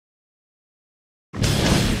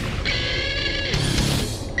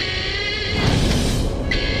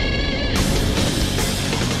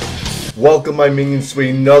Welcome my minions to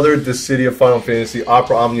another Dissidia Final Fantasy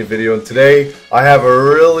Opera Omnia video, and today I have a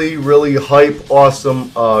really hype,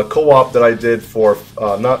 awesome co-op that I did for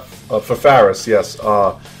for Faris. Yes.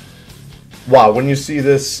 Wow, when you see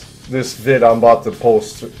this vid I'm about to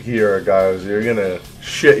post here, guys, you're gonna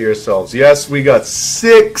shit yourselves. Yes, we got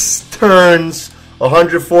 6 turns,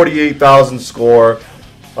 148,000 score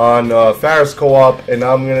on Faris co-op, and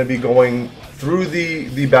I'm gonna be going through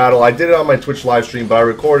the battle. I did it on my Twitch live stream, but I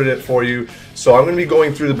recorded it for you. So I'm going to be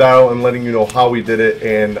going through the battle and letting you know how we did it.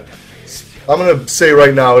 And I'm going to say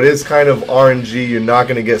right now, it is kind of RNG. You're not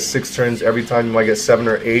going to get 6 turns every time. You might get 7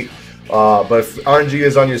 or 8. But if RNG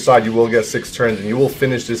is on your side, you will get 6 turns, and you will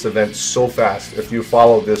finish this event so fast if you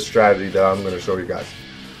follow this strategy that I'm going to show you guys.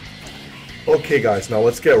 Okay, guys, now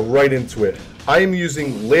let's get right into it. I am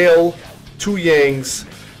using Lael, 2 Yangs,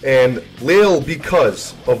 and Lael,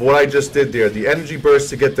 because of what I just did there, the energy burst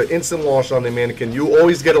to get the instant launch on the mannequin. You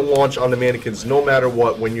always get a launch on the mannequins no matter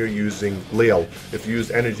what when you're using Lael. If you use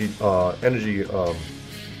energy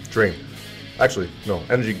drain. Actually, no,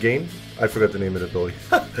 energy gain. I forgot the name of the ability.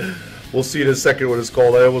 We'll see in a second what it's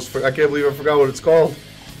called. I can't believe I forgot what it's called.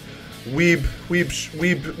 Weeb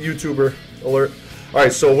YouTuber alert.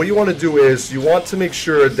 Alright, so what you want to do is you want to make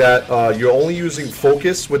sure that you're only using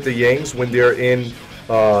focus with the Yangs when they're in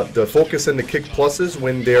the focus and the kick pluses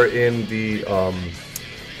when they're in the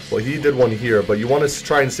well, he did one here, but you want to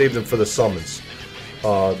try and save them for the summons.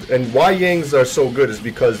 And why Yangs are so good is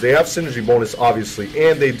because they have synergy bonus, obviously,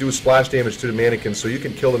 and they do splash damage to the mannequins, so you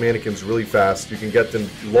can kill the mannequins really fast. You can get them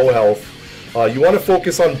low health. You want to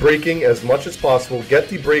focus on breaking as much as possible. Get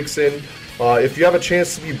the breaks in. If you have a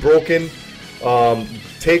chance to be broken,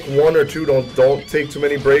 take 1 or 2. Don't take too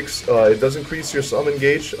many breaks. It does increase your summon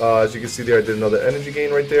gauge. As you can see there, I did another energy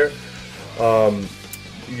gain right there.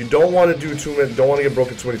 You don't want to do too many. Don't want to get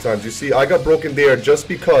broken too many times. You see, I got broken there just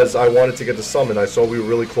because I wanted to get the summon. I saw we were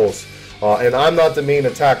really close, and I'm not the main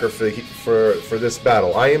attacker for this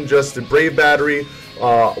battle. I am just the Brave Battery.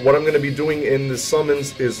 What I'm going to be doing in the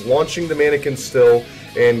summons is launching the mannequins still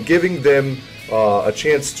and giving them a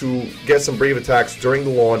chance to get some brave attacks during the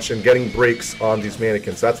launch and getting breaks on these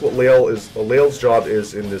mannequins. That's what Lael's job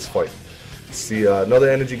is in this fight. See another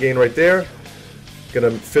energy gain right there.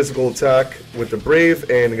 Gonna physical attack with the brave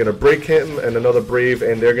and gonna break him and another brave,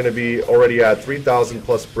 and they're gonna be already at 3,000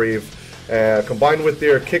 plus brave. Combined with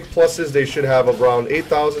their kick pluses, they should have around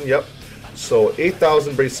 8,000. Yep. So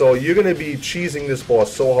 8,000 brave. So you're going to be cheesing this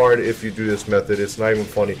boss so hard if you do this method. It's not even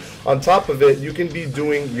funny. On top of it, you can be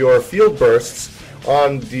doing your field bursts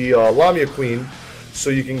on the Lamia Queen, so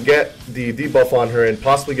you can get the debuff on her and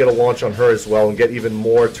possibly get a launch on her as well and get even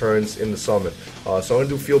more turns in the summon. So I'm going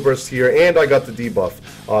to do field bursts here, and I got the debuff.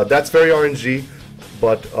 That's very RNG,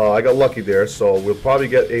 but I got lucky there, so we'll probably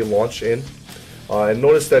get a launch in. And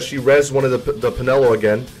notice that she res one of the Pinello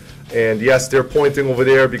again. And yes, they're pointing over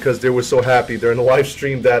there because they were so happy during the live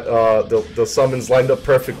stream that the summons lined up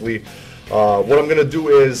perfectly. What I'm going to do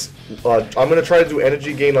is, I'm going to try to do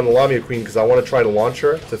energy gain on the Lamia Queen because I want to try to launch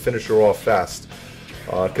her to finish her off fast.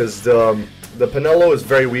 Because the Pinello is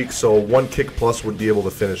very weak, so 1 kick plus would be able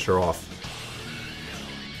to finish her off.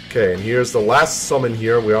 Okay, and here's the last summon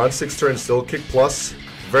here. We're on 6 turns still, kick plus,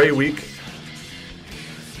 very weak.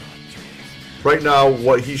 Right now,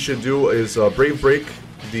 what he should do is Brave Break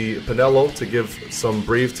the Pinello to give some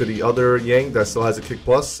brave to the other Yang that still has a kick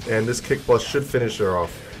plus, and this kick plus should finish her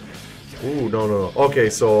off. Ooh, no. Okay,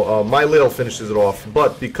 so my Lael finishes it off,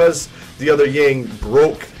 but because the other Yang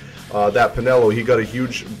broke that Pinello, he got a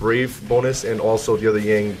huge brave bonus, and also the other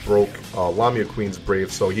Yang broke Lamia Queen's brave,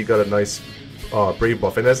 so he got a nice brave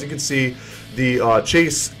buff. And as you can see, the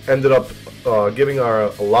chase ended up giving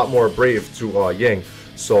a lot more brave to Yang.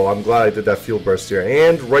 So I'm glad I did that field burst here.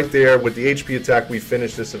 And right there with the HP attack, we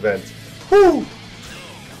finished this event. Woo!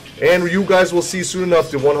 And you guys will see soon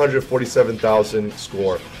enough the 147,000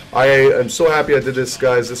 score. I am so happy I did this,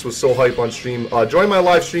 guys. This was so hype on stream. Join my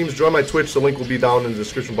live streams, join my Twitch. The link will be down in the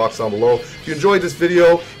description box down below. If you enjoyed this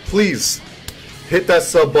video, please hit that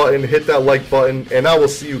sub button, hit that like button, and I will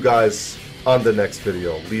see you guys on the next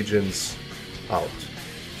video. Legions out.